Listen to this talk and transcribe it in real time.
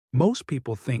Most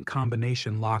people think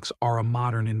combination locks are a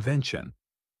modern invention,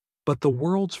 but the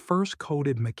world's first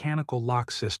coded mechanical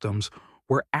lock systems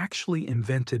were actually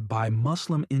invented by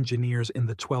Muslim engineers in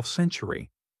the 12th century,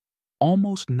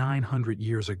 almost 900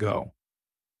 years ago.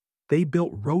 They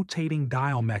built rotating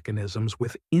dial mechanisms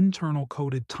with internal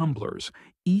coded tumblers,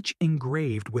 each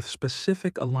engraved with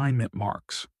specific alignment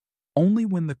marks. Only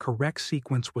when the correct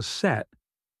sequence was set,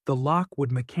 the lock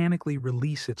would mechanically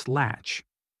release its latch.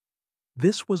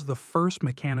 This was the first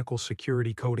mechanical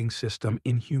security coding system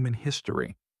in human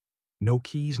history. No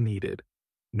keys needed,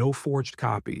 no forged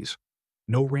copies,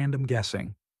 no random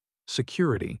guessing.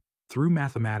 Security through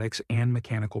mathematics and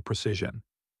mechanical precision.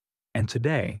 And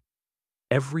today,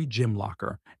 every gym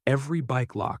locker, every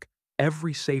bike lock,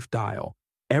 every safe dial,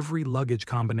 every luggage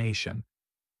combination,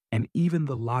 and even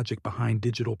the logic behind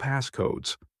digital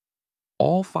passcodes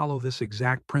all follow this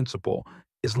exact principle.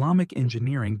 Islamic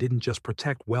engineering didn't just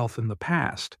protect wealth in the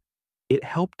past, it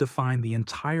helped define the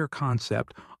entire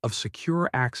concept of secure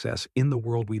access in the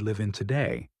world we live in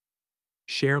today.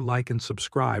 Share, like, and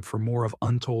subscribe for more of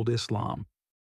Untold Islam.